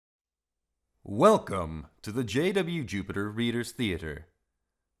Welcome to the J.W. Jupiter Readers Theater.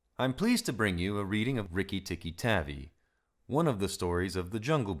 I'm pleased to bring you a reading of Rikki-Tikki-Tavi, one of the stories of The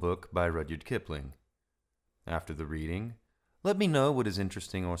Jungle Book by Rudyard Kipling. After the reading, let me know what is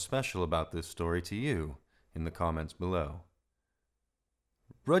interesting or special about this story to you in the comments below.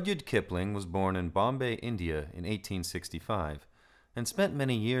 Rudyard Kipling was born in Bombay, India in 1865 and spent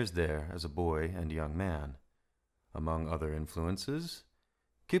many years there as a boy and young man. Among other influences,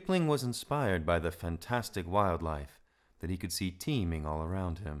 Kipling was inspired by the fantastic wildlife that he could see teeming all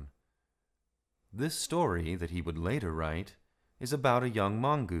around him. This story that he would later write is about a young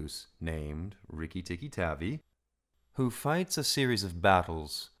mongoose named Rikki-Tikki-Tavi who fights a series of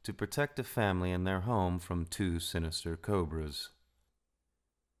battles to protect a family and their home from two sinister cobras.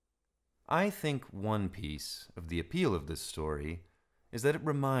 I think one piece of the appeal of this story is that it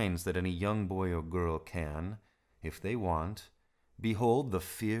reminds that any young boy or girl can, if they want, behold the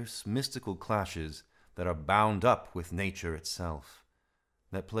fierce, mystical clashes that are bound up with nature itself,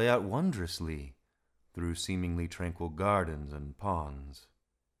 that play out wondrously through seemingly tranquil gardens and ponds.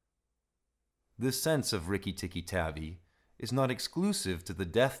 This sense of Rikki-Tikki-Tavi is not exclusive to the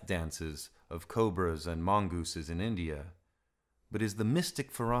death dances of cobras and mongooses in India, but is the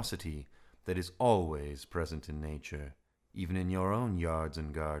mystic ferocity that is always present in nature, even in your own yards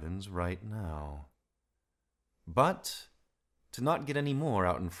and gardens right now. But to not get any more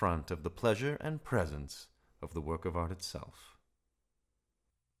out in front of the pleasure and presence of the work of art itself.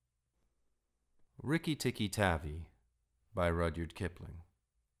 Rikki-Tikki-Tavi by Rudyard Kipling.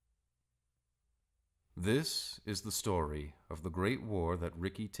 This is the story of the great war that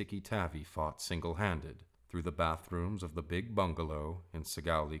Rikki-Tikki-Tavi fought single-handed through the bathrooms of the big bungalow in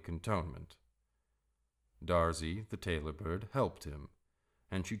Sagali Cantonment. Darsy, the tailor bird, helped him,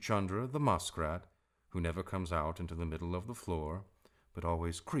 and Chuchundra, the muskrat, who never comes out into the middle of the floor, but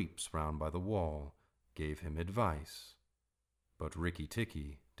always creeps round by the wall, gave him advice. But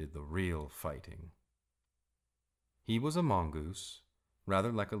Rikki-Tikki did the real fighting. He was a mongoose, rather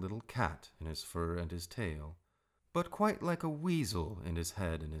like a little cat in his fur and his tail, but quite like a weasel in his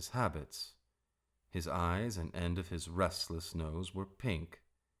head and his habits. His eyes and end of his restless nose were pink.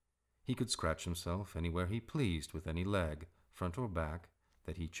 He could scratch himself anywhere he pleased with any leg, front or back,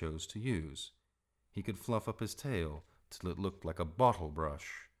 that he chose to use. He could fluff up his tail till it looked like a bottle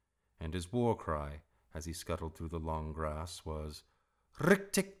brush, and his war cry, as he scuttled through the long grass, was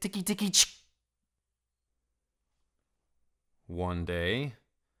 "Rick-tick-ticky-ticky-ch!" One day,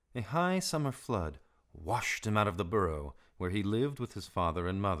 a high summer flood washed him out of the burrow where he lived with his father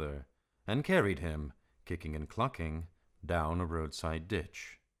and mother, and carried him, kicking and clucking, down a roadside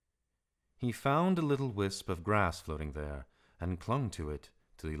ditch. He found a little wisp of grass floating there, and clung to it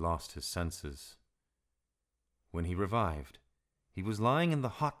till he lost his senses. When he revived, he was lying in the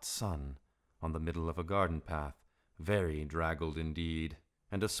hot sun on the middle of a garden path, very draggled indeed,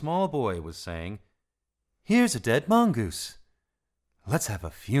 and a small boy was saying, "Here's a dead mongoose. Let's have a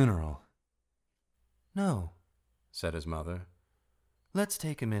funeral." "No," said his mother. "Let's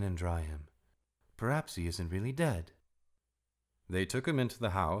take him in and dry him. Perhaps he isn't really dead." They took him into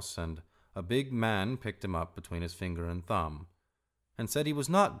the house, and a big man picked him up between his finger and thumb, and said he was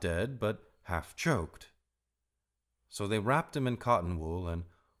not dead, but half choked. So they wrapped him in cotton wool and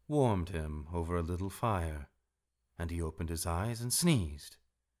warmed him over a little fire, and he opened his eyes and sneezed.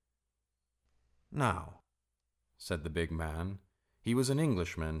 "Now," said the big man, he was an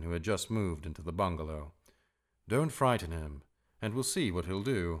Englishman who had just moved into the bungalow, "don't frighten him, and we'll see what he'll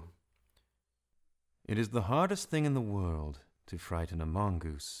do." It is the hardest thing in the world to frighten a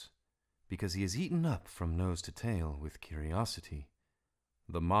mongoose, because he is eaten up from nose to tail with curiosity.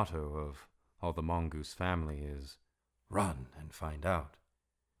 The motto of all the mongoose family is, "Run and find out,"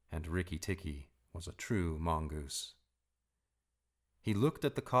 and Rikki-Tikki was a true mongoose. He looked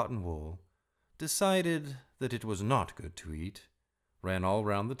at the cotton wool, decided that it was not good to eat, ran all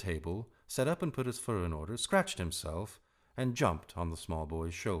round the table, sat up and put his fur in order, scratched himself, and jumped on the small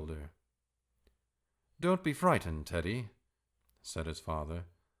boy's shoulder. "Don't be frightened, Teddy," said his father.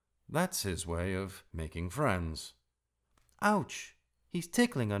 "That's his way of making friends." "Ouch! He's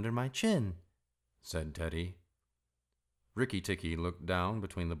tickling under my chin," said Teddy. Rikki-Tikki looked down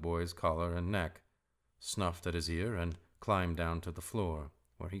between the boy's collar and neck, snuffed at his ear, and climbed down to the floor,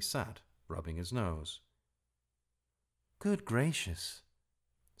 where he sat, rubbing his nose. "Good gracious,"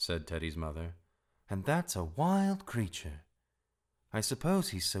 said Teddy's mother, "and that's a wild creature. I suppose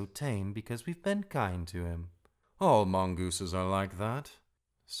he's so tame because we've been kind to him." "All mongooses are like that,"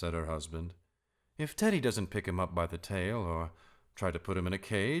 said her husband. "If Teddy doesn't pick him up by the tail or try to put him in a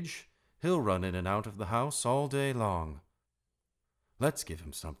cage, he'll run in and out of the house all day long. Let's give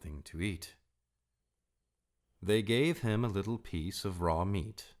him something to eat." They gave him a little piece of raw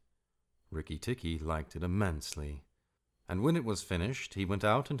meat. Rikki-Tikki liked it immensely, and when it was finished, he went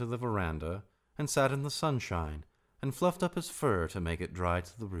out into the veranda and sat in the sunshine and fluffed up his fur to make it dry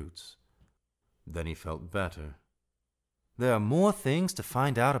to the roots. Then he felt better. "There are more things to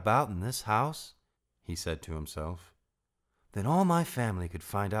find out about in this house," he said to himself, "than all my family could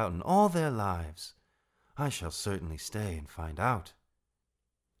find out in all their lives. I shall certainly stay and find out."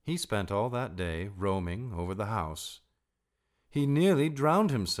 He spent all that day roaming over the house. He nearly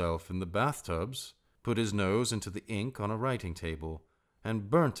drowned himself in the bathtubs, put his nose into the ink on a writing table, and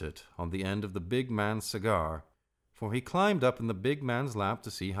burnt it on the end of the big man's cigar, for he climbed up in the big man's lap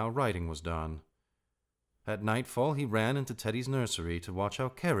to see how writing was done. At nightfall he ran into Teddy's nursery to watch how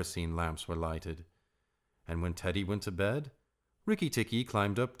kerosene lamps were lighted, and when Teddy went to bed, Rikki-Tikki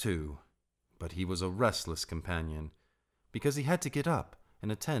climbed up too. But he was a restless companion, because he had to get up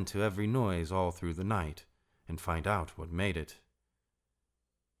and attend to every noise all through the night, and find out what made it.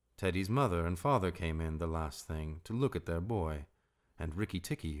 Teddy's mother and father came in the last thing to look at their boy, and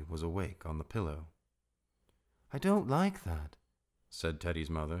Rikki-Tikki was awake on the pillow. "I don't like that," said Teddy's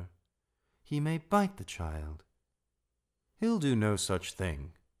mother. "He may bite the child." "He'll do no such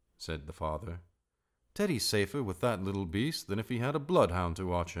thing," said the father. "Teddy's safer with that little beast than if he had a bloodhound to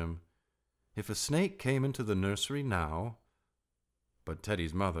watch him. If a snake came into the nursery now—" But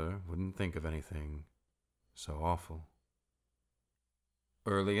Teddy's mother wouldn't think of anything so awful.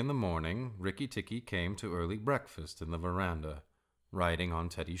 Early in the morning, Rikki-Tikki came to early breakfast in the veranda, riding on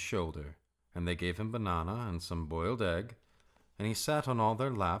Teddy's shoulder, and they gave him banana and some boiled egg, and he sat on all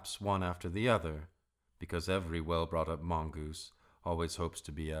their laps one after the other, because every well-brought-up mongoose always hopes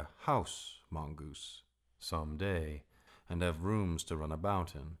to be a house mongoose some day, and have rooms to run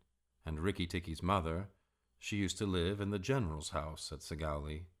about in, and Rikki-Tikki's mother, she used to live in the general's house at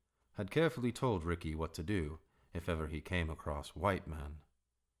Sagali, had carefully told Rikki what to do if ever he came across white men.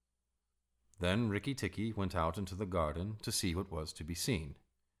 Then Rikki-Tikki went out into the garden to see what was to be seen.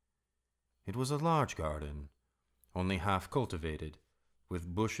 It was a large garden, only half cultivated,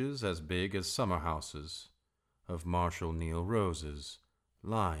 with bushes as big as summer houses, of Marshall Neal roses,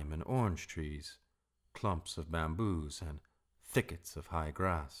 lime and orange trees, clumps of bamboos, and thickets of high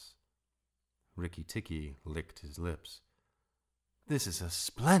grass. Rikki-Tikki licked his lips. "This is a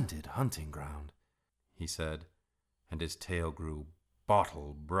splendid hunting ground," he said, and his tail grew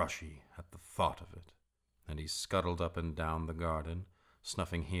bottle-brushy at the thought of it, and he scuttled up and down the garden,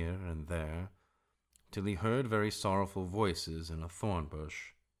 snuffing here and there, till he heard very sorrowful voices in a thorn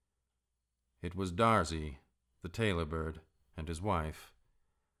bush. It was Darzy, the tailor bird, and his wife.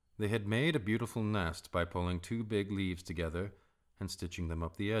 They had made a beautiful nest by pulling 2 big leaves together and stitching them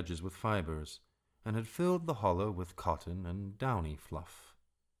up the edges with fibers, and had filled the hollow with cotton and downy fluff.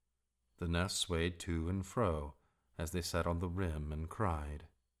 The nest swayed to and fro as they sat on the rim and cried.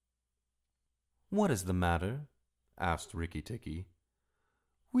 "What is the matter?" asked Rikki-Tikki.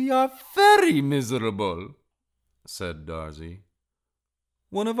 "We are very miserable," said Darzy.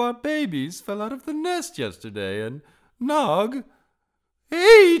 "One of our babies fell out of the nest yesterday, and Nog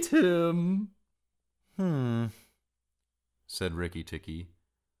ate him." Said Rikki-Tikki.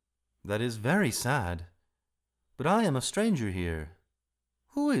 "That is very sad, but I am a stranger here.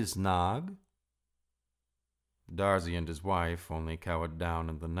 Who is Nog?" Darzy and his wife only cowered down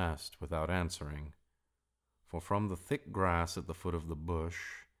in the nest without answering, for from the thick grass at the foot of the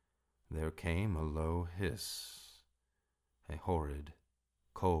bush there came a low hiss, a horrid,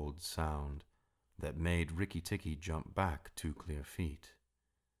 cold sound that made Rikki-Tikki jump back 2 clear feet.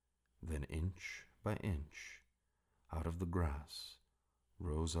 Then inch by inch, out of the grass,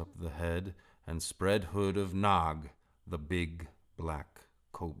 rose up the head and spread hood of Nog, the big black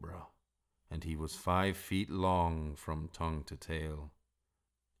cobra, and he was 5 feet long from tongue to tail.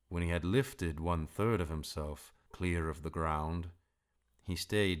 When he had lifted 1/3 of himself clear of the ground, he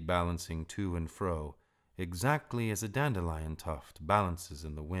stayed balancing to and fro, exactly as a dandelion tuft balances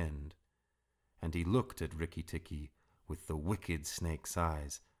in the wind, and he looked at Rikki-Tikki with the wicked snake's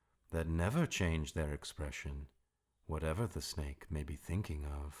eyes that never change their expression, whatever the snake may be thinking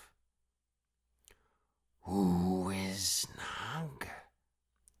of. "Who is Nog?"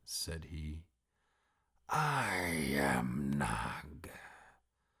 said he. "I am Nog.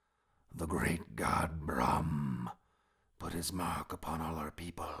 The great god Brahm put his mark upon all our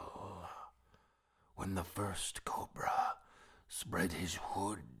people when the first cobra spread his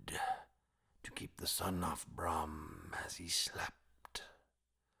hood to keep the sun off Brahm as he slept.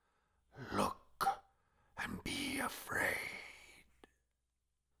 Look and be afraid."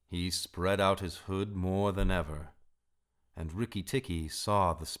 He spread out his hood more than ever, and Rikki-Tikki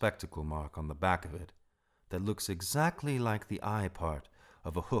saw the spectacle mark on the back of it that looks exactly like the eye part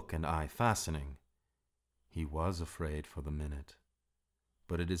of a hook and eye fastening. He was afraid for the minute.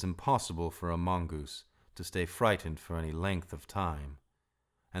 But it is impossible for a mongoose to stay frightened for any length of time.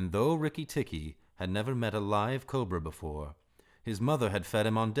 And though Rikki-Tikki had never met a live cobra before, his mother had fed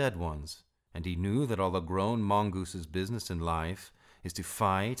him on dead ones, and he knew that all a grown mongoose's business in life is to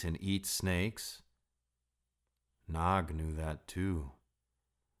fight and eat snakes. Nag knew that too,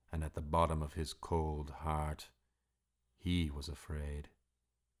 and at the bottom of his cold heart, he was afraid.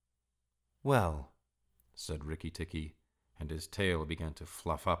 "Well," said Rikki-Tikki, and his tail began to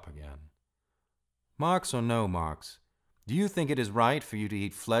fluff up again. "Marks or no marks, do you think it is right for you to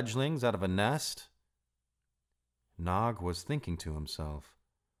eat fledglings out of a nest?" Nag was thinking to himself,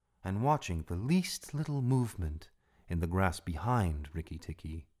 and watching the least little movement in the grass behind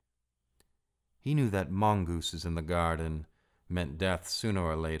Rikki-Tikki. He knew that mongooses in the garden meant death sooner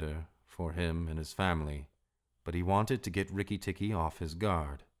or later for him and his family, but he wanted to get Rikki-Tikki off his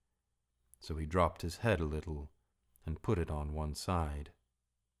guard. So he dropped his head a little and put it on one side.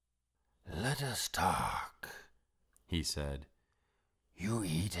 "Let us talk," he said. "You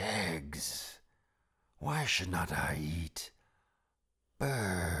eat eggs. Why should not I eat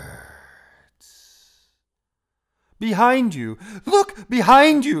birds?" "Behind you! Look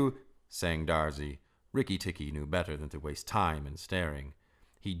behind you!" sang Darzee. Rikki-Tikki knew better than to waste time in staring.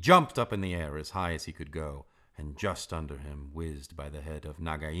 He jumped up in the air as high as he could go, and just under him whizzed by the head of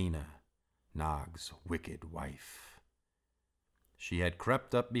Nagaina, Nag's wicked wife. She had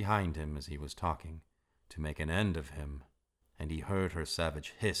crept up behind him as he was talking, to make an end of him, and he heard her savage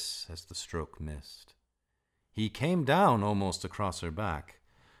hiss as the stroke missed. He came down almost across her back,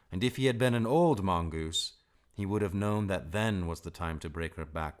 and if he had been an old mongoose, he would have known that then was the time to break her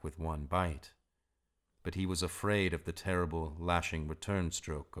back with one bite. But he was afraid of the terrible lashing return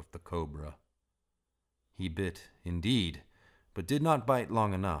stroke of the cobra. He bit, indeed, but did not bite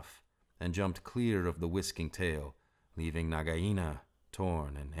long enough, and jumped clear of the whisking tail, leaving Nagaina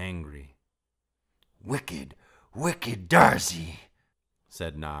torn and angry. "Wicked, wicked Darzee,"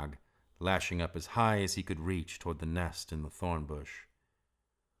 said Nag, lashing up as high as he could reach toward the nest in the thorn bush.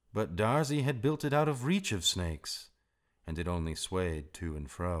 But Darzee had built it out of reach of snakes, and it only swayed to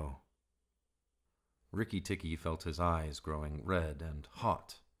and fro. Rikki-Tikki felt his eyes growing red and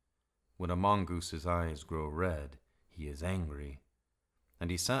hot. When a mongoose's eyes grow red, he is angry,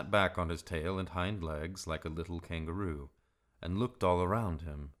 and he sat back on his tail and hind legs like a little kangaroo, and looked all around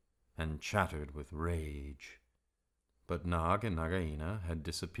him, and chattered with rage. But Nag and Nagaina had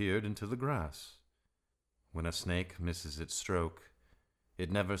disappeared into the grass. When a snake misses its stroke, it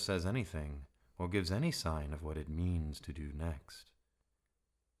never says anything or gives any sign of what it means to do next.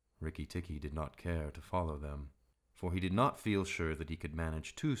 Rikki-Tikki did not care to follow them, for he did not feel sure that he could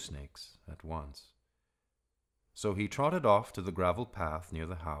manage 2 snakes at once. So he trotted off to the gravel path near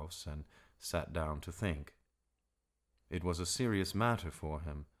the house and sat down to think. It was a serious matter for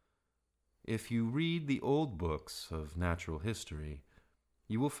him. If you read the old books of natural history,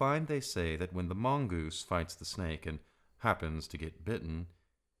 you will find they say that when the mongoose fights the snake and happens to get bitten,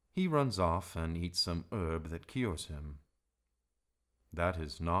 he runs off and eats some herb that cures him. That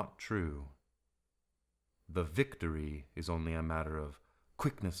is not true. The victory is only a matter of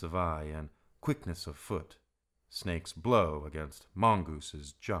quickness of eye and quickness of foot. Snakes blow against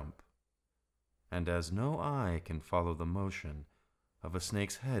mongooses jump. And as no eye can follow the motion of a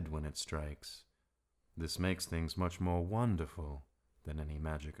snake's head when it strikes, this makes things much more wonderful than any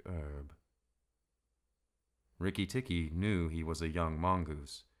magic herb. Rikki-Tikki knew he was a young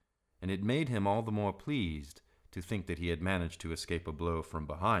mongoose, and it made him all the more pleased to think that he had managed to escape a blow from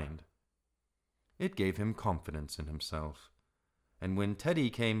behind. It gave him confidence in himself, and when Teddy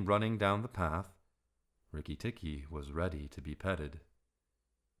came running down the path, Rikki-Tikki was ready to be petted.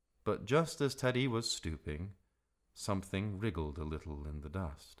 But just as Teddy was stooping, something wriggled a little in the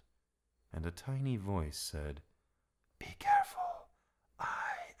dust, and a tiny voice said, "Be careful,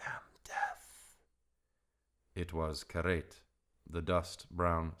 I am death." It was Karait, the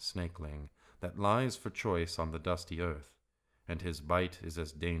dust-brown snakeling that lies for choice on the dusty earth, and his bite is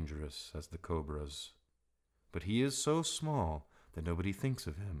as dangerous as the cobra's. But he is so small that nobody thinks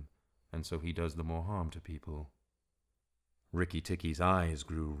of him, and so he does the more harm to people. Rikki-Tikki's eyes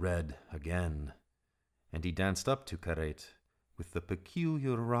grew red again, and he danced up to Karait with the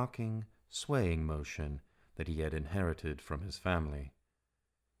peculiar rocking, swaying motion that he had inherited from his family.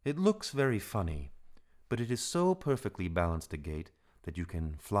 It looks very funny, but it is so perfectly balanced a gait that you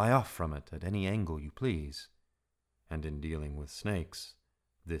can fly off from it at any angle you please, and in dealing with snakes,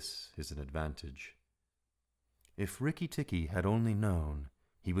 this is an advantage. If Rikki-Tikki had only known,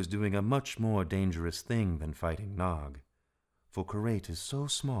 he was doing a much more dangerous thing than fighting Nog, for Karait is so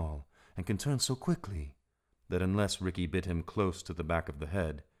small and can turn so quickly that unless Rikki bit him close to the back of the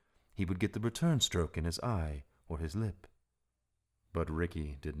head, he would get the return stroke in his eye or his lip. But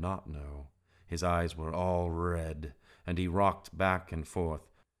Rikki did not know. His eyes were all red, and he rocked back and forth,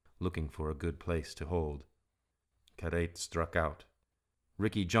 looking for a good place to hold. Karait struck out.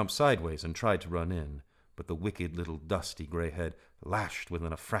 Rikki jumped sideways and tried to run in, but the wicked little dusty gray head lashed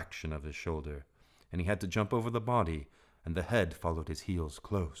within a fraction of his shoulder, and he had to jump over the body, and the head followed his heels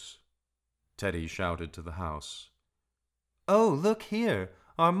close. Teddy shouted to the house, "Oh, look here!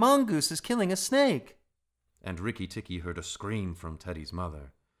 Our mongoose is killing a snake!" And Rikki-Tikki heard a scream from Teddy's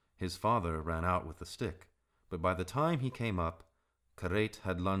mother. His father ran out with the stick, but by the time he came up, Karait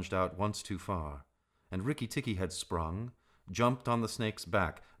had lunged out once too far, and Rikki-Tikki had sprung, jumped on the snake's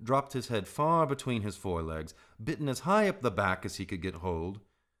back, dropped his head far between his forelegs, bitten as high up the back as he could get hold,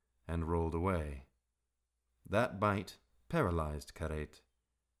 and rolled away. That bite paralyzed Karait,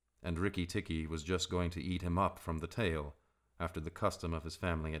 and Rikki-Tikki was just going to eat him up from the tail, after the custom of his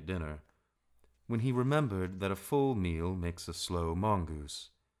family at dinner, when he remembered that a full meal makes a slow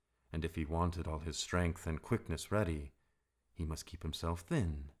mongoose, and if he wanted all his strength and quickness ready, he must keep himself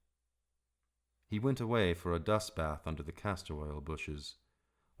thin. He went away for a dust bath under the castor oil bushes,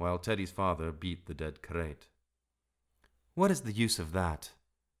 while Teddy's father beat the dead Karait. "What is the use of that?"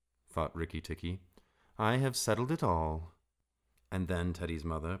 thought Rikki-Tikki. "I have settled it all." And then Teddy's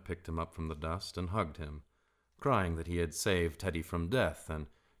mother picked him up from the dust and hugged him, crying that he had saved Teddy from death, and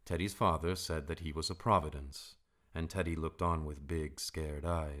Teddy's father said that he was a providence, and Teddy looked on with big, scared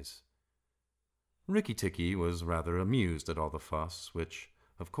eyes. Rikki-Tikki was rather amused at all the fuss, which,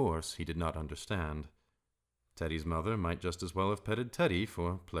 of course, he did not understand. Teddy's mother might just as well have petted Teddy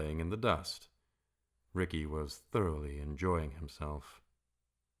for playing in the dust. Rikki was thoroughly enjoying himself.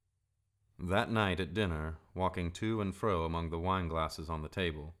 That night at dinner, walking to and fro among the wine glasses on the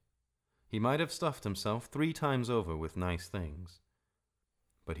table, he might have stuffed himself 3 times over with nice things.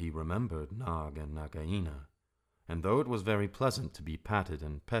 But he remembered Nog and Nagaina, and though it was very pleasant to be patted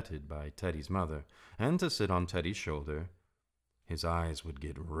and petted by Teddy's mother, and to sit on Teddy's shoulder, his eyes would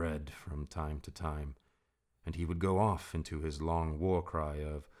get red from time to time, and he would go off into his long war cry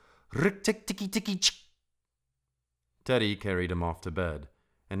of "Rik-tik-tikki-tikki-ch!" Teddy carried him off to bed,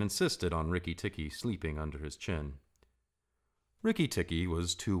 and insisted on Rikki-Tikki sleeping under his chin. Rikki-Tikki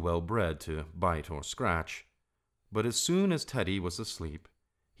was too well bred to bite or scratch, but as soon as Teddy was asleep,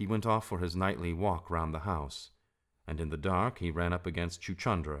 he went off for his nightly walk round the house, and in the dark he ran up against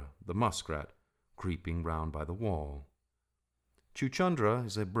Chuchundra, the muskrat, creeping round by the wall. Chuchundra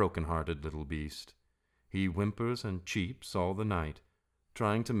is a broken-hearted little beast. He whimpers and cheeps all the night,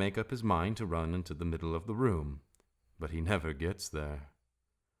 trying to make up his mind to run into the middle of the room, but he never gets there.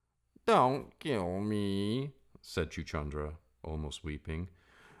 "Don't kill me," said Chuchundra, almost weeping.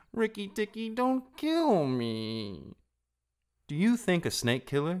 "Rikki-Tikki, don't kill me." "Do you think a snake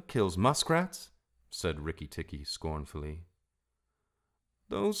killer kills muskrats?" said Rikki-Tikki scornfully.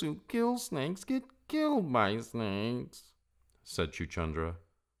 "Those who kill snakes get killed by snakes," said Chuchundra,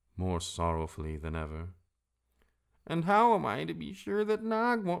 more sorrowfully than ever. "And how am I to be sure that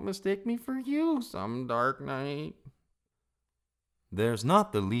Nog won't mistake me for you some dark night?" "There's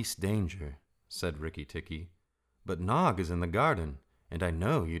not the least danger," said Rikki-Tikki, "but Nog is in the garden, and I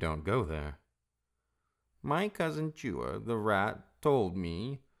know you don't go there." "My cousin Chua, the rat, told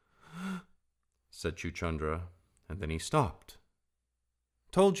me," said Chuchundra, and then he stopped.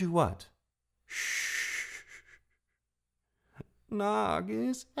 "Told you what?" "Shh." "Nog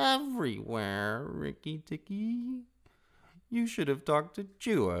is everywhere, Rikki-Tikki. You should have talked to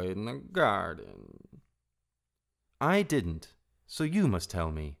Chua in the garden." "I didn't, so you must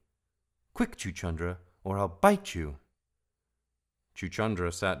tell me. Quick, Chuchundra, or I'll bite you."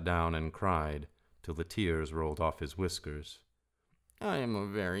 Chuchundra sat down and cried till the tears rolled off his whiskers. "I am a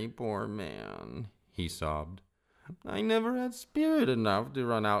very poor man," he sobbed. "I never had spirit enough to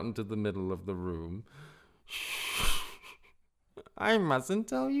run out into the middle of the room. I mustn't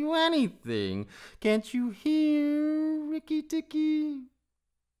tell you anything. Can't you hear, Rikki-Tikki?"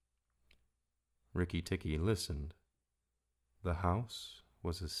 Rikki-Tikki listened. The house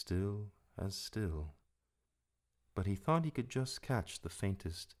was as still, but he thought he could just catch the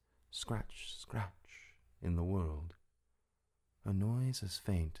faintest scratch, scratch in the world, a noise as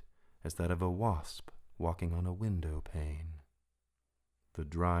faint as that of a wasp walking on a window pane, the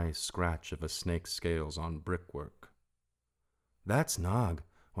dry scratch of a snake's scales on brickwork. "That's Nog,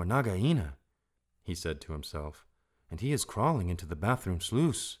 or Nagaina," he said to himself, "and he is crawling into the bathroom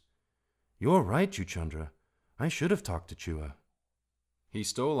sluice. You're right, Chuchundra. I should have talked to Chua." He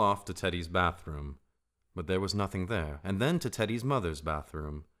stole off to Teddy's bathroom, but there was nothing there, and then to Teddy's mother's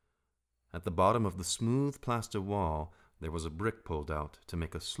bathroom. At the bottom of the smooth plaster wall, there was a brick pulled out to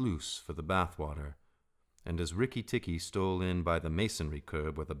make a sluice for the bathwater, and as Rikki-Tikki stole in by the masonry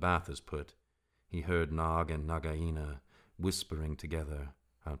curb where the bath is put, he heard Nog and Nagaina whispering together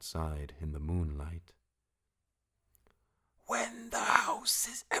outside in the moonlight. "When the house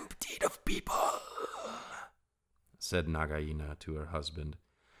is emptied of people," said Nagaina to her husband,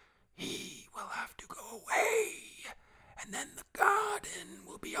 "he will have to go away, and then the garden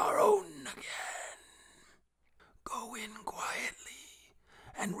will be our own again. Go in quietly,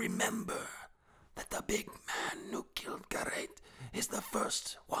 and remember that the big man who killed Garret is the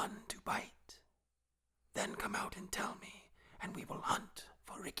first one to bite. Then come out and tell me, and we will hunt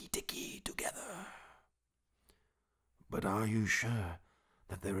for Rikki-Tikki together." But are you sure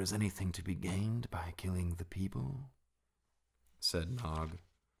that there is anything to be gained by killing the people? said Nog.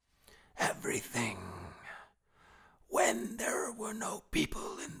 "Everything. When there were no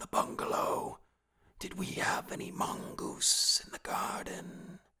people in the bungalow, did we have any mongoose in the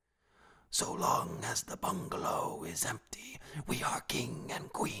garden? So long as the bungalow is empty, we are king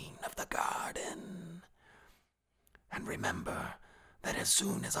and queen of the garden. And remember that as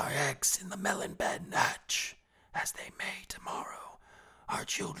soon as our eggs in the melon bed hatch, as they may tomorrow, our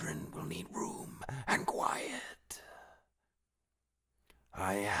children will need room and quiet."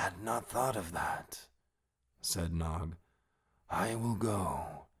 "I had not thought of that," said Nog. "I will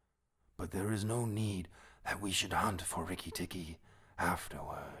go, but there is no need that we should hunt for Rikki-Tikki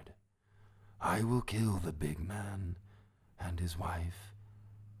afterward. I will kill the big man and his wife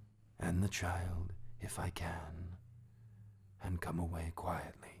and the child if I can, and come away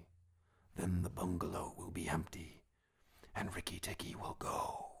quietly. Then the bungalow will be empty, and Rikki-Tikki will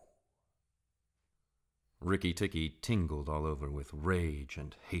go." Rikki-Tikki tingled all over with rage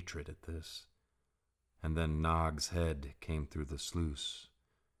and hatred at this, and then Nog's head came through the sluice,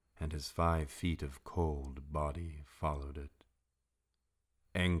 and his 5 feet of cold body followed it.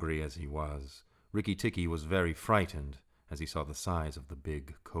 Angry as he was, Rikki-Tikki was very frightened as he saw the size of the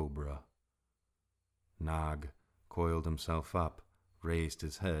big cobra. Nog coiled himself up, raised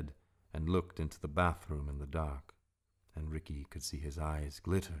his head, and looked into the bathroom in the dark, and Rikki could see his eyes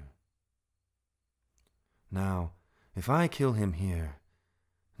glitter. "Now, if I kill him here,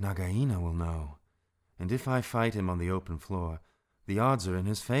 Nagaina will know, and if I fight him on the open floor, the odds are in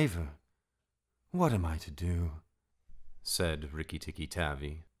his favor. What am I to do?" said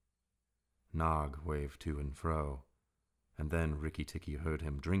Rikki-Tikki-Tavi. Nog waved to and fro, and then Rikki-Tikki heard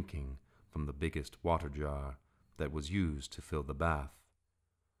him drinking from the biggest water jar that was used to fill the bath.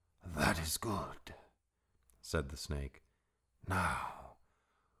 "That is good," said the snake. "Now,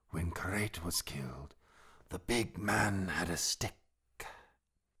 when Garret was killed, the big man had a stick.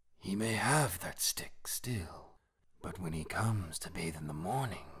 He may have that stick still, but when he comes to bathe in the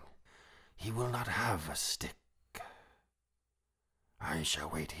morning, he will not have a stick. I shall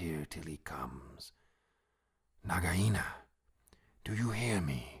wait here till he comes. Nagaina, do you hear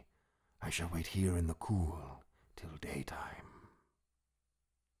me? I shall wait here in the cool till daytime."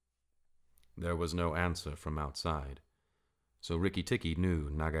 There was no answer from outside, so Rikki-Tikki knew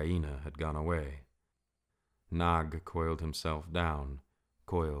Nagaina had gone away. Nog coiled himself down,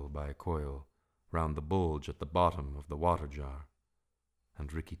 coil by coil, round the bulge at the bottom of the water jar,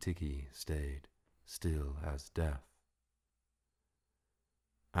 and Rikki-Tikki stayed still as death.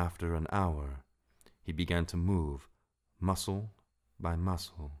 After an hour, he began to move, muscle by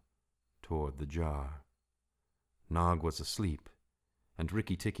muscle, toward the jar. Nog was asleep, and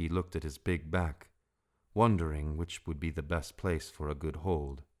Rikki-Tikki looked at his big back, wondering which would be the best place for a good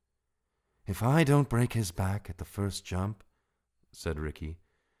hold. "If I don't break his back at the first jump," said Rikki,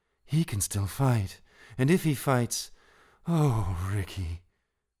 "he can still fight, and if he fights, oh, Rikki."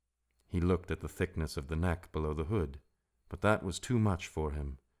 He looked at the thickness of the neck below the hood, but that was too much for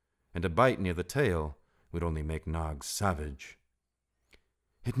him, and a bite near the tail would only make Nog savage.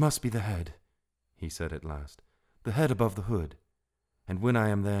 "It must be the head," he said at last, "the head above the hood, and when I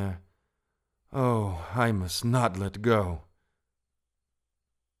am there, oh, I must not let go."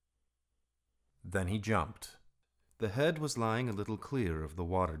 Then he jumped. The head was lying a little clear of the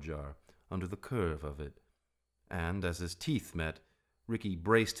water jar, under the curve of it, and as his teeth met, Rikki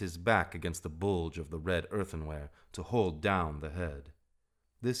braced his back against the bulge of the red earthenware to hold down the head.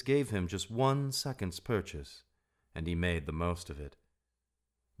 This gave him just 1 second's purchase, and he made the most of it.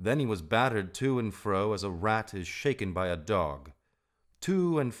 Then he was battered to and fro as a rat is shaken by a dog,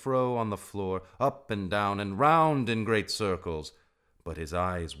 to and fro on the floor, up and down and round in great circles, but his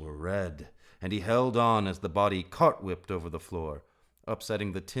eyes were red, and he held on as the body cart-whipped over the floor,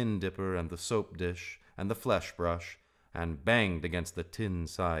 upsetting the tin dipper and the soap dish and the flesh brush, and banged against the tin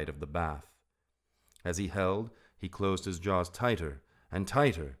side of the bath. As he held, he closed his jaws tighter and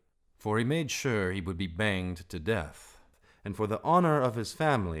tighter, for he made sure he would be banged to death, and for the honor of his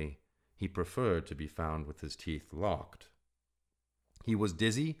family, he preferred to be found with his teeth locked. He was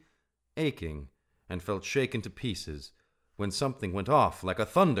dizzy, aching, and felt shaken to pieces, when something went off like a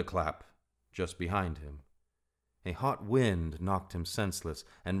thunderclap just behind him. A hot wind knocked him senseless,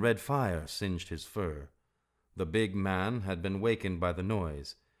 and red fire singed his fur. The big man had been wakened by the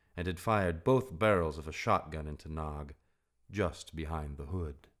noise, and had fired both barrels of a shotgun into Nog, just behind the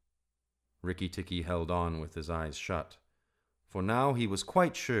hood. Rikki-Tikki held on with his eyes shut, for now he was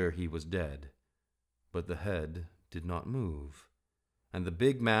quite sure he was dead. But the head did not move, and the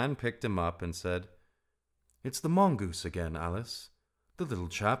big man picked him up and said, "It's the mongoose again, Alice. The little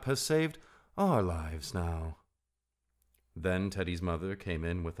chap has saved our lives now." Then Teddy's mother came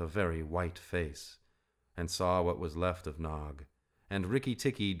in with a very white face, and saw what was left of Nog, and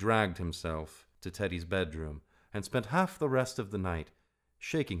Rikki-Tikki dragged himself to Teddy's bedroom, and spent half the rest of the night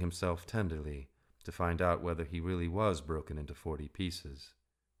shaking himself tenderly to find out whether he really was broken into 40 pieces,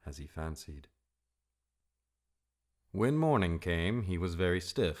 as he fancied. When morning came, he was very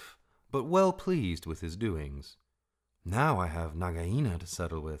stiff, but well pleased with his doings. "Now I have Nagaina to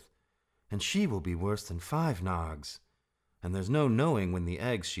settle with, and she will be worse than 5 Nogs, and there's no knowing when the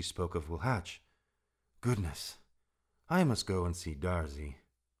eggs she spoke of will hatch. Goodness, I must go and see Darzy,"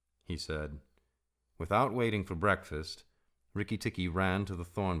 he said. Without waiting for breakfast, Rikki-Tikki ran to the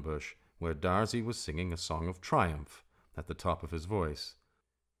thorn bush where Darzy was singing a song of triumph at the top of his voice.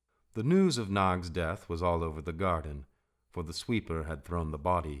 The news of Nog's death was all over the garden, for the sweeper had thrown the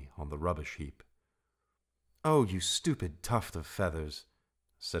body on the rubbish heap. "Oh, you stupid tuft of feathers,"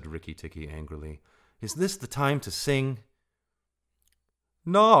 said Rikki-Tikki angrily. "Is this the time to sing?"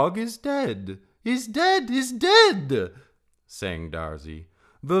 "Nog is dead, is dead, is dead," sang Darzy.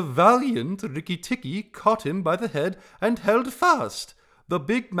 "The valiant Rikki-Tikki caught him by the head and held fast. The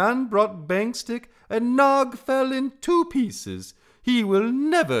big man brought Bangstick, and Nog fell in 2 pieces. He will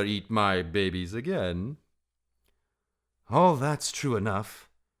never eat my babies again." "All that's true enough,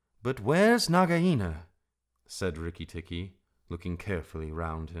 but where's Nagaina?" said Rikki-Tikki, looking carefully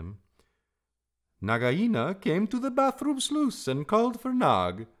round him. "Nagaina came to the bathroom sluice and called for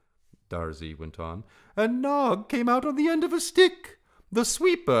Nog," Darzy went on, "and Nog came out on the end of a stick. The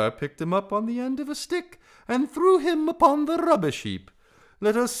sweeper picked him up on the end of a stick and threw him upon the rubbish heap.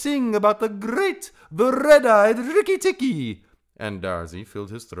 Let us sing about the great, the red-eyed Rikki-Tikki." And Darzy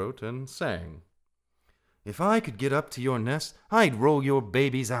filled his throat and sang. "If I could get up to your nest, I'd roll your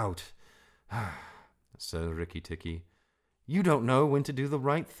babies out," said Rikki-Tikki. "You don't know when to do the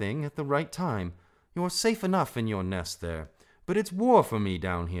right thing at the right time. You're safe enough in your nest there, but it's war for me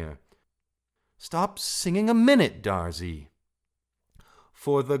down here. Stop singing a minute, Darzy."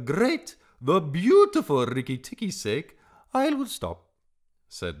 "For the great, the beautiful Rikki-Tikki's sake, I will stop,"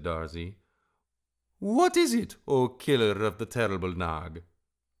 said Darzy. "What is it, O killer of the terrible Nog?"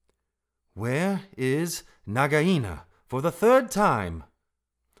 "Where is Nagaina for the 3rd time?"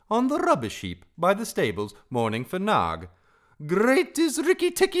 "On the rubbish heap by the stables, mourning for Nog." "Great is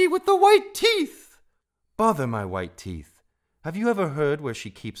Rikki-Tikki with the white teeth." "Bother my white teeth. Have you ever heard where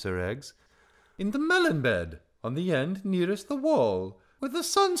she keeps her eggs?" "In the melon bed, on the end nearest the wall, where the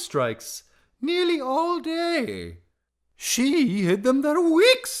sun strikes nearly all day. She hid them there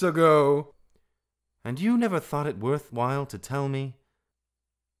weeks ago." "And you never thought it worth while to tell me?"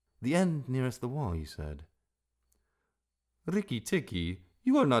 "The end nearest the wall, you said." "Rikki-Tikki,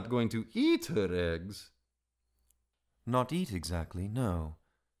 you are not going to eat her eggs." "Not eat exactly, no.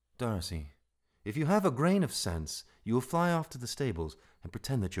 Darzy, if you have a grain of sense, you will fly off to the stables and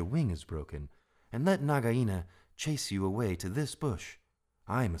pretend that your wing is broken, and let Nagaina chase you away to this bush.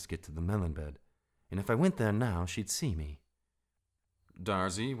 I must get to the melon bed, and if I went there now, she'd see me."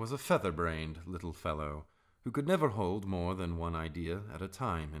 Darzy was a feather-brained little fellow who could never hold more than one idea at a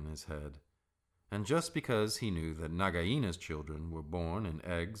time in his head. And just because he knew that Nagaina's children were born in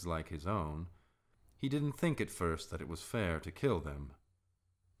eggs like his own, he didn't think at first that it was fair to kill them.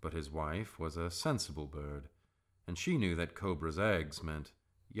 But his wife was a sensible bird, and she knew that cobra's eggs meant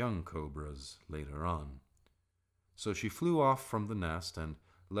young cobras later on. So she flew off from the nest and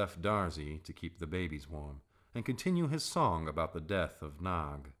left Darzy to keep the babies warm and continue his song about the death of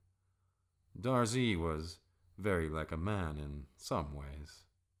Nog. Darzy was very like a man in some ways.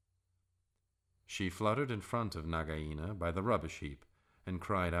 She fluttered in front of Nagaina by the rubbish heap and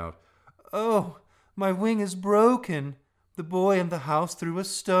cried out, "Oh, my wing is broken! The boy in the house threw a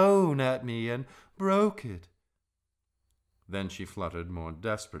stone at me and broke it." Then she fluttered more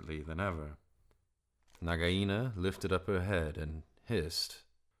desperately than ever. Nagaina lifted up her head and hissed,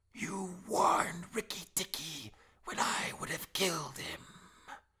 "You warned Rikki-Tikki when I would have killed him.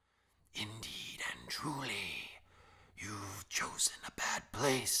 Indeed and truly, you've chosen a bad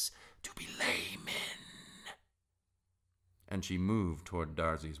place to be lame in." And she moved toward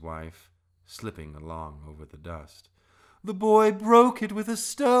Darzy's wife, slipping along over the dust. "The boy broke it with a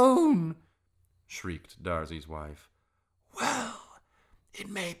stone!" shrieked Darzy's wife. "Well, it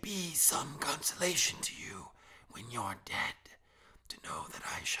may be some consolation to you when you're dead to know that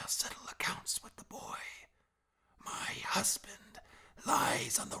I shall settle accounts with the boy. My husband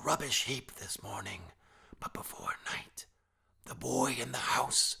lies on the rubbish heap this morning, but before night the boy in the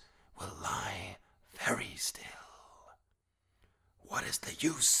house will lie very still. What is the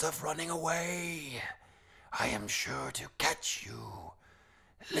use of running away? I am sure to catch you.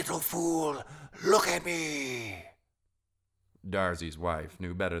 Little fool, look at me!" Darzy's wife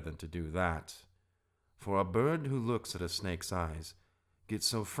knew better than to do that, for a bird who looks at a snake's eyes gets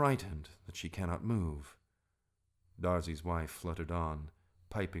so frightened that she cannot move. Darzy's wife fluttered on,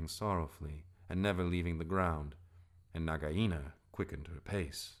 piping sorrowfully and never leaving the ground, and Nagaina quickened her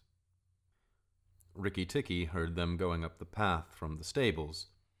pace. Rikki-Tikki heard them going up the path from the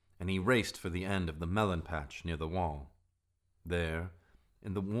stables, and he raced for the end of the melon patch near the wall. There,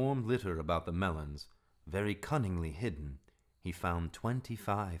 in the warm litter about the melons, very cunningly hidden, he found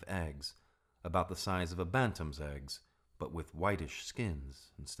 25 eggs, about the size of a bantam's eggs, but with whitish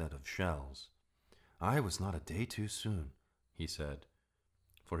skins instead of shells. "I was not a day too soon," he said,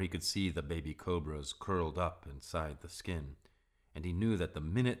 for he could see the baby cobras curled up inside the skin, and he knew that the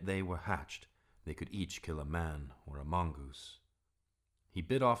minute they were hatched, they could each kill a man or a mongoose. He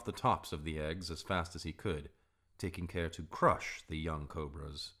bit off the tops of the eggs as fast as he could, taking care to crush the young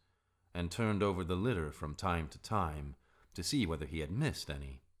cobras, and turned over the litter from time to time to see whether he had missed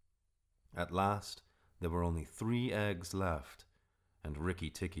any. At last, there were only 3 eggs left, and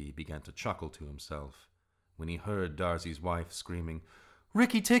Rikki-Tikki began to chuckle to himself when he heard Darzy's wife screaming,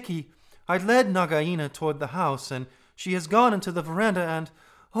 "Rikki-Tikki, I led Nagaina toward the house, and she has gone into the veranda, and,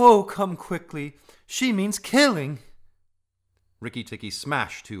 oh, come quickly, she means killing!" Rikki-Tikki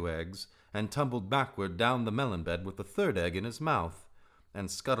smashed 2 eggs and tumbled backward down the melon bed with the 3rd egg in his mouth,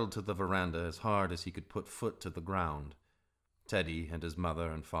 and scuttled to the veranda as hard as he could put foot to the ground. Teddy and his mother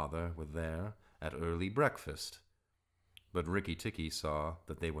and father were there at early breakfast, but Rikki-Tikki saw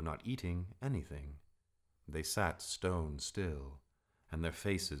that they were not eating anything. They sat stone still, and their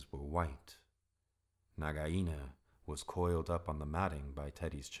faces were white. Nagaina was coiled up on the matting by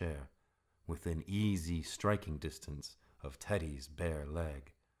Teddy's chair, within easy striking distance of Teddy's bare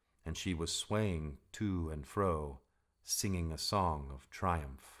leg, and she was swaying to and fro, singing a song of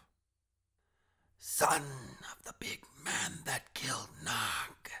triumph. "Son of the big man that killed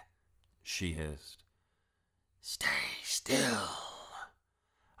Nog," she hissed, "stay still.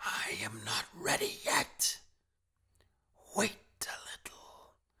 I am not ready yet. Wait a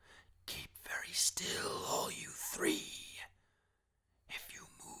little. Keep very still, all you 3. If you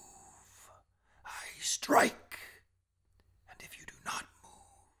move, I strike. And if you do not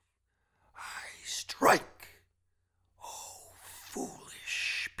move, I strike. Oh,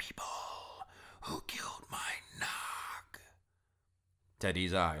 foolish people who killed my Nog."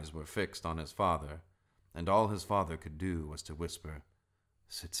 Teddy's eyes were fixed on his father, and all his father could do was to whisper,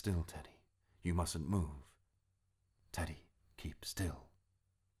 "Sit still, Teddy. You mustn't move. Teddy, keep still."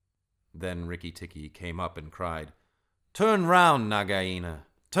 Then Rikki-Tikki came up and cried, "Turn round, Nagaina.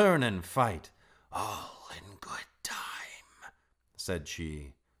 Turn and fight." "All in good time," said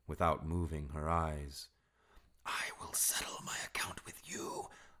she, without moving her eyes. "I will settle my account with you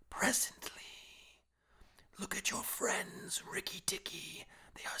presently. Look at your friends, Rikki-Tikki.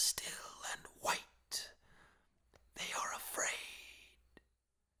 They are still and white. They are afraid.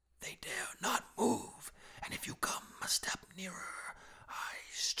 They dare not move, and if you come a step nearer, I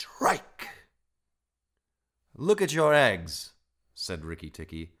strike." "Look at your eggs," said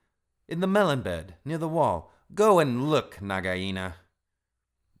Rikki-Tikki. "In the melon bed, near the wall. Go and look, Nagaina."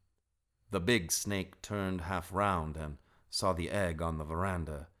 The big snake turned half round and saw the egg on the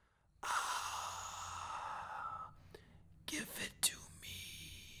veranda. "Ah, give it to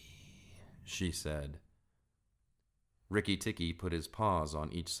me," she said. Rikki-Tikki put his paws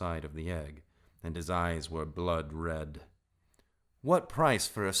on each side of the egg, and his eyes were blood red. "What price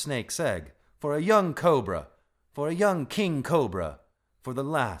for a snake's egg? For a young cobra? For a young king cobra? For the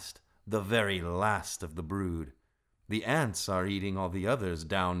last, the very last of the brood? The ants are eating all the others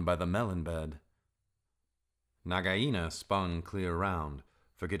down by the melon bed." Nagaina spun clear round,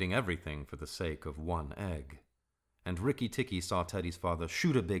 forgetting everything for the sake of 1 egg. and Rikki-Tikki saw Teddy's father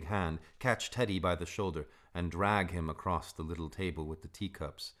shoot a big hand, catch Teddy by the shoulder, and drag him across the little table with the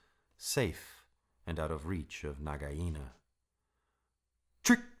teacups, safe and out of reach of Nagaina.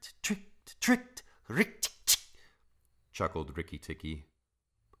 Tricked, tricked, tricked, Rick-tick-tick, chuckled Rikki-Tikki.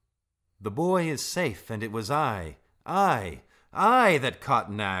 The boy is safe, and it was I that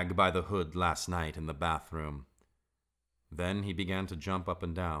caught Nag by the hood last night in the bathroom. Then he began to jump up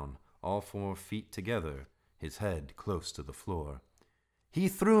and down, all 4 feet together, his head close to the floor. He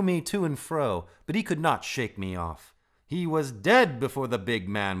threw me to and fro, but he could not shake me off. He was dead before the big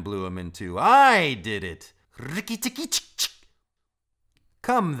man blew him in two. I did it! Rikki-Tikki-Tick-Tick!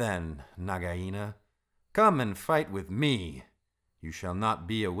 Come then, Nagaina. Come and fight with me. You shall not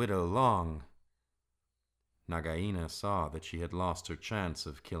be a widow long. Nagaina saw that she had lost her chance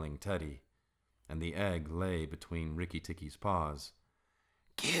of killing Teddy, and the egg lay between Rikki-Tikki's paws.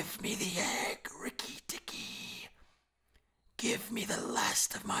 Give me the egg, Rikki-Tikki. Give me the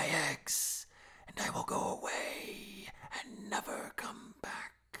last of my eggs, and I will go away and never come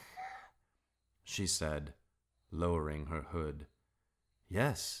back, she said, lowering her hood.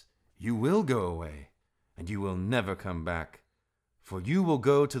 Yes, you will go away, and you will never come back, for you will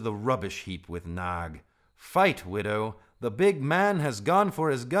go to the rubbish heap with Nag. Fight, widow! The big man has gone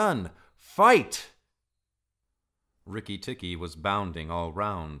for his gun! Fight! Rikki-Tikki was bounding all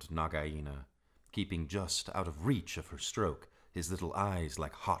round Nagaina, keeping just out of reach of her stroke, his little eyes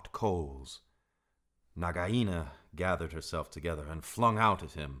like hot coals. Nagaina gathered herself together and flung out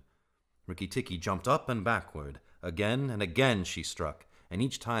at him. Rikki-Tikki jumped up and backward. Again and again she struck, and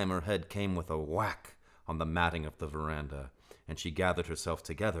each time her head came with a whack on the matting of the veranda, and she gathered herself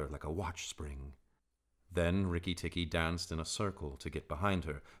together like a watch spring. Then Rikki-Tikki danced in a circle to get behind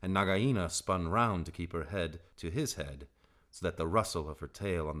her, and Nagaina spun round to keep her head to his head, so that the rustle of her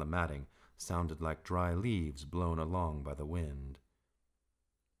tail on the matting sounded like dry leaves blown along by the wind.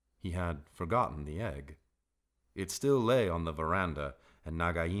 He had forgotten the egg. It still lay on the veranda, and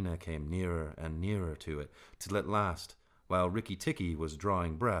Nagaina came nearer and nearer to it, till at last, while Rikki-Tikki was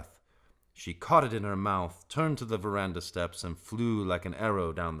drawing breath, she caught it in her mouth, turned to the veranda steps, and flew like an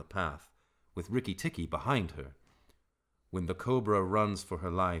arrow down the path, with Rikki-Tikki behind her. When the cobra runs for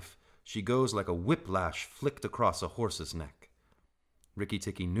her life, she goes like a whiplash flicked across a horse's neck.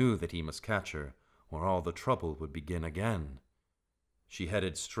 Rikki-Tikki knew that he must catch her, or all the trouble would begin again. She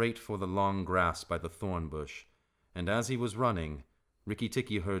headed straight for the long grass by the thorn bush, and as he was running,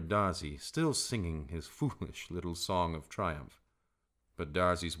 Rikki-Tikki heard Darzee still singing his foolish little song of triumph. But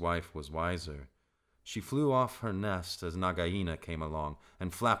Darzee's wife was wiser. She flew off her nest as Nagaina came along,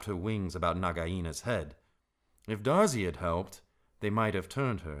 and flapped her wings about Nagaina's head. If Darzee had helped, they might have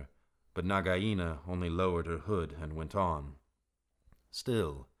turned her, but Nagaina only lowered her hood and went on.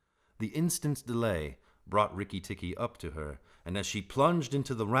 Still, the instant's delay brought Rikki-Tikki up to her, and as she plunged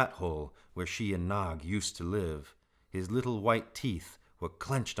into the rat hole where she and Nag used to live, his little white teeth were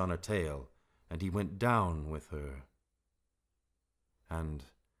clenched on her tail, and he went down with her. And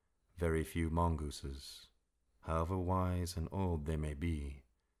very few mongooses, however wise and old they may be,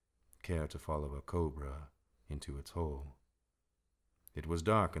 care to follow a cobra into its hole. It was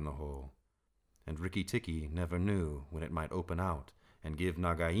dark in the hole, and Rikki-Tikki never knew when it might open out and give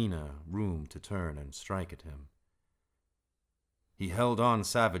Nagaina room to turn and strike at him. He held on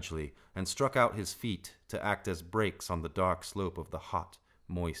savagely and struck out his feet to act as brakes on the dark slope of the hot,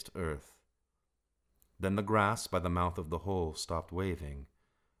 moist earth. Then the grass by the mouth of the hole stopped waving,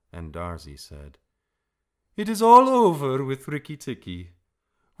 and Darzee said, "It is all over with Rikki-Tikki.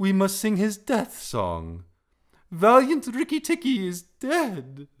 We must sing his death song. Valiant Rikki-Tikki is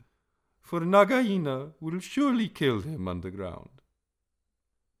dead, for Nagaina will surely kill him underground."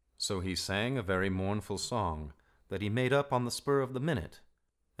 So he sang a very mournful song that he made up on the spur of the minute,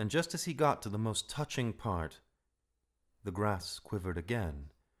 and just as he got to the most touching part, the grass quivered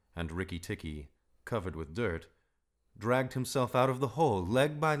again, and Rikki-Tikki, covered with dirt, dragged himself out of the hole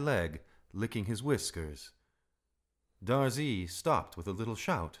leg by leg, licking his whiskers. Darzee stopped with a little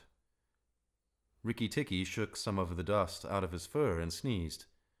shout. Rikki-Tikki shook some of the dust out of his fur and sneezed.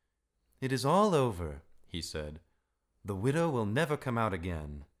 "It is all over," he said. "The widow will never come out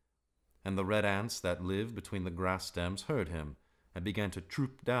again." And the red ants that lived between the grass stems heard him, and began to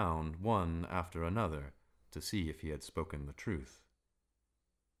troop down one after another to see if he had spoken the truth.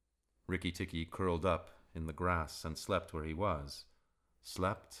 Rikki-Tikki curled up in the grass and slept where he was,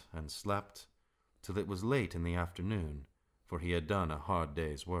 slept and slept, till it was late in the afternoon, for he had done a hard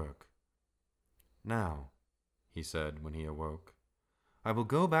day's work. "Now," he said when he awoke, "I will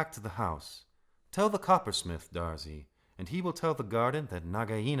go back to the house. Tell the coppersmith, Darzee, and he will tell the garden that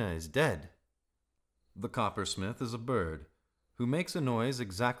Nagaina is dead." The coppersmith is a bird who makes a noise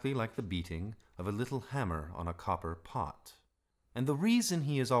exactly like the beating of a little hammer on a copper pot. And the reason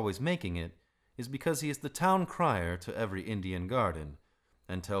he is always making it is because he is the town crier to every Indian garden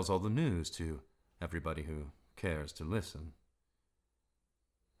and tells all the news to everybody who cares to listen.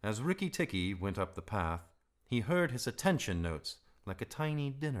 As Rikki-Tikki went up the path, he heard his attention notes like a tiny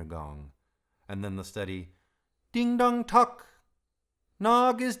dinner gong, and then the steady ding-dong-tuck.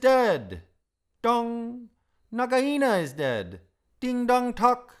 Nog is dead. Dong. Nagaina is dead.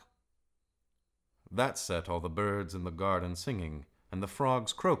 Ding-dong-tuck. That set all the birds in the garden singing and the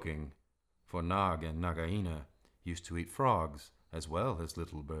frogs croaking, for Nog and Nagaina used to eat frogs as well as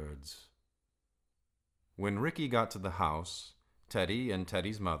little birds. When Rikki got to the house, Teddy and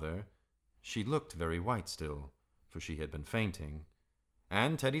Teddy's mother, she looked very white still, for she had been fainting,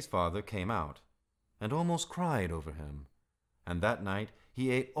 and Teddy's father came out and almost cried over him, and that night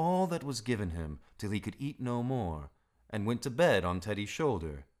he ate all that was given him till he could eat no more, and went to bed on Teddy's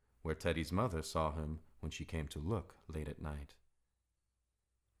shoulder, where Teddy's mother saw him when she came to look late at night.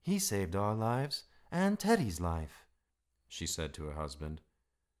 "He saved our lives and Teddy's life," she said to her husband.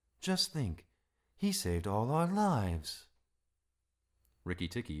 "Just think, he saved all our lives."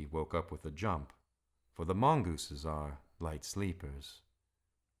 Rikki-Tikki woke up with a jump, for the mongooses are light sleepers.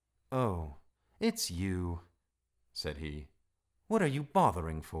 "Oh, it's you," said he. "What are you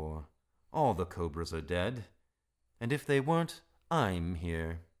bothering for? All the cobras are dead, and if they weren't, I'm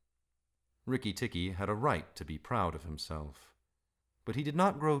here." Rikki-Tikki had a right to be proud of himself, but he did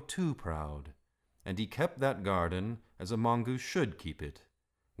not grow too proud, and he kept that garden as a mongoose should keep it,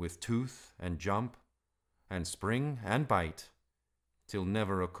 with tooth and jump, and spring and bite, till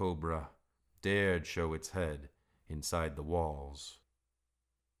never a cobra dared show its head inside the walls.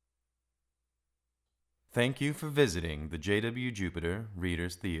 Thank you for visiting the J.W. Jupiter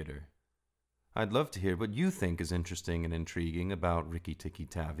Readers Theater. I'd love to hear what you think is interesting and intriguing about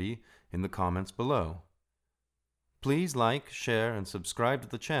Rikki-Tikki-Tavi in the comments below. Please like, share, and subscribe to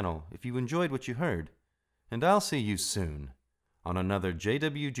the channel if you enjoyed what you heard, and I'll see you soon on another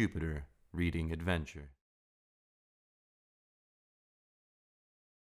J.W. Jupiter reading adventure.